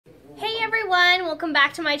everyone, welcome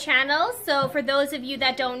back to my channel. So for those of you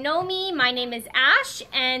that don't know me, my name is Ash,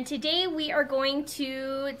 and today we are going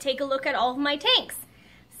to take a look at all of my tanks.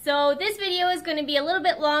 So this video is going to be a little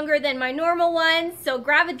bit longer than my normal one, so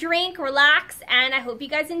grab a drink, relax, and I hope you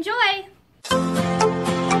guys enjoy.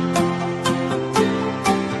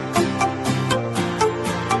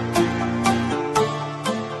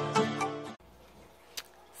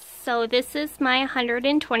 So this is my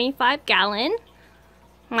 125 gallon.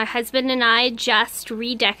 My husband and I just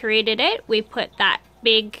redecorated it. We put that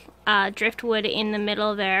big driftwood in the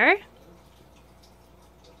middle there.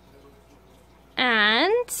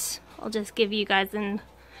 And I'll just give you guys a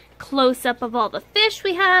close-up of all the fish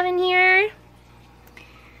we have in here.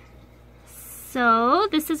 So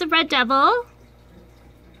this is a red devil.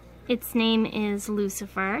 Its name is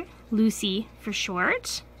Lucifer, Lucy for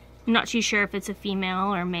short. I'm not too sure if it's a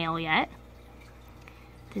female or male yet.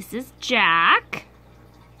 This is Jack.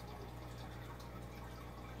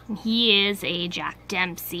 He is a Jack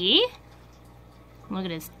Dempsey. Look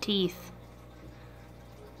at his teeth.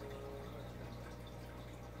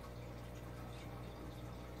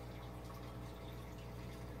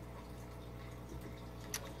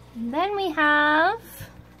 And then we have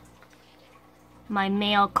my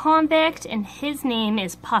male convict, and his name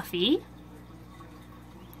is Puffy.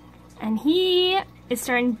 And he is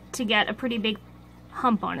starting to get a pretty big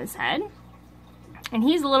hump on his head. And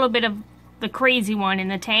he's a little bit of the crazy one in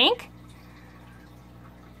the tank.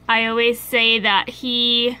 I always say that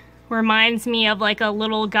he reminds me of like a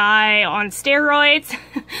little guy on steroids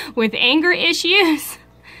with anger issues.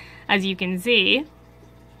 As you can see,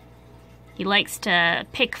 he likes to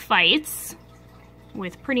pick fights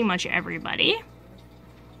with pretty much everybody.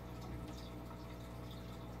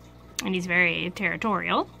 And he's very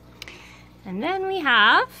territorial. And then we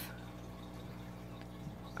have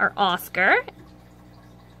our Oscar,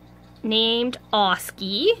 named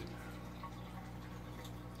Oski.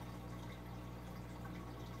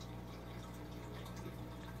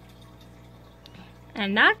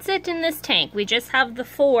 And that's it in this tank. We just have the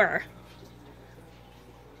 4.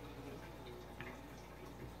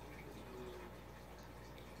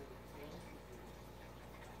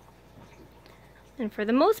 And for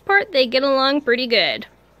the most part, they get along pretty good.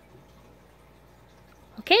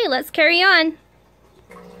 Okay, let's carry on.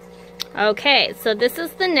 Okay, so this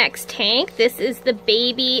is the next tank. This is the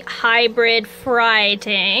baby hybrid fry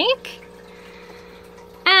tank.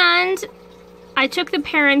 And I took the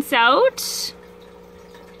parents out.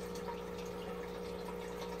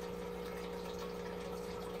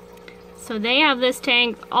 So they have this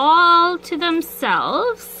tank all to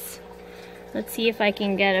themselves. Let's see if I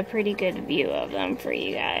can get a pretty good view of them for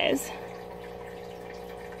you guys.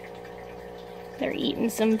 They're eating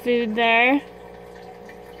some food there.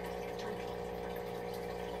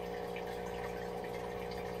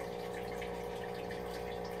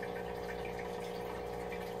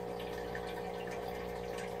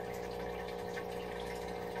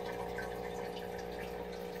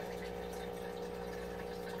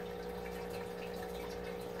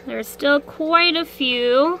 There's still quite a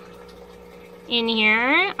few in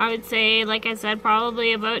here. I would say, like I said,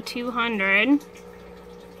 probably about 200.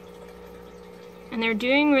 And they're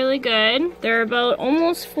doing really good. They're about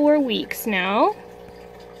almost 4 weeks now.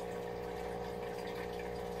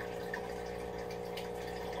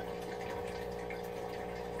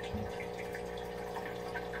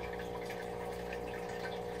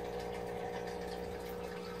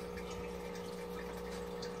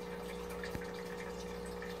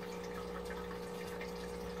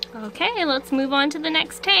 Okay, let's move on to the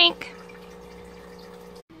next tank.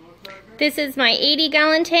 This is my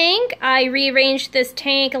 80-gallon tank. I rearranged this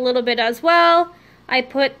tank a little bit as well. I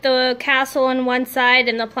put the castle on one side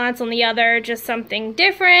and the plants on the other, just something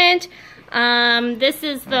different. This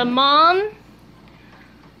is the mom.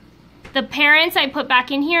 The parents I put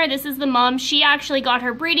back in here. This is the mom. She actually got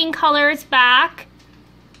her breeding colors back.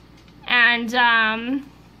 And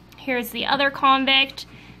here's the other convict.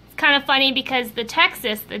 It's kind of funny because the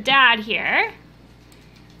Texas, the dad here,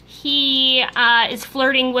 he is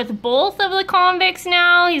flirting with both of the convicts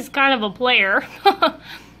now. He's kind of a player.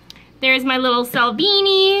 There's my little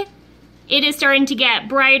Salvini. It is starting to get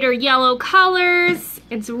brighter yellow colors.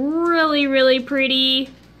 It's really, really pretty.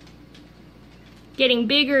 Getting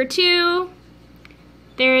bigger too.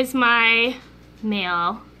 There's my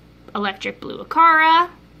male electric blue Acara.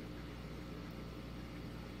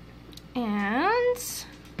 And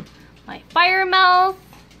my Firemouth.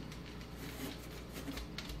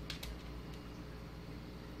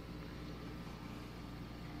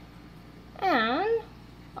 And,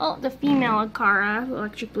 oh, the female Acara,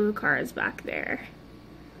 electric blue Acara is back there.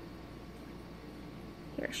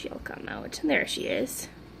 Here she'll come out. There she is.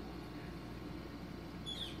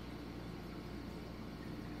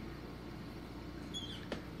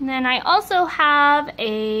 And then I also have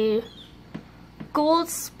a gold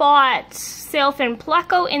spot sailfin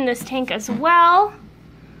pleco in this tank as well.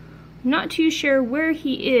 I'm not too sure where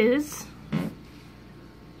he is.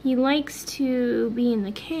 He likes to be in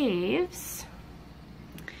the caves.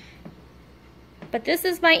 But this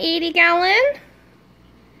is my 80-gallon.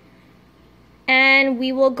 And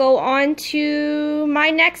we will go on to my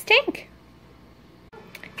next tank.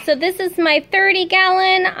 So this is my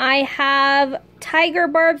 30-gallon. I have tiger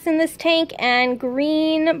barbs in this tank and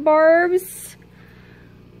green barbs.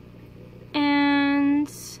 And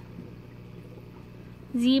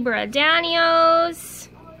zebra danios.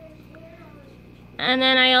 And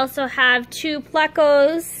then I also have 2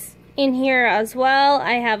 plecos in here as well.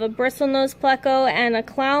 I have a bristlenose pleco and a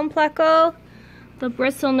clown pleco. The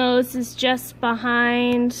bristlenose is just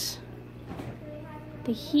behind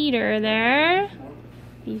the heater there.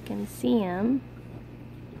 You can see him.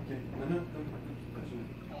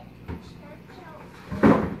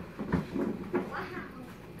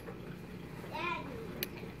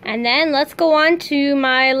 And then let's go on to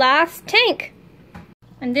my last tank.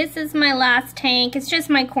 And this is my last tank. It's just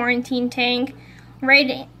my quarantine tank.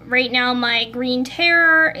 Right now my green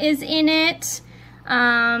terror is in it.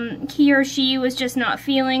 He or she was just not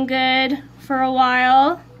feeling good for a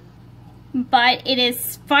while, but it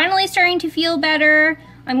is finally starting to feel better.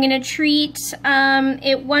 I'm gonna treat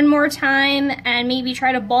it one more time and maybe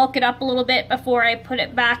try to bulk it up a little bit before I put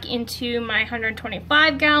it back into my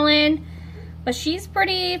 125-gallon. But she's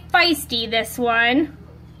pretty feisty, this one.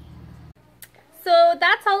 So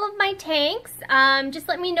that's all of my tanks. Just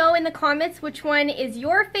let me know in the comments which one is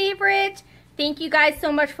your favorite. Thank you guys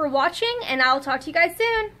so much for watching, and I'll talk to you guys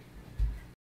soon.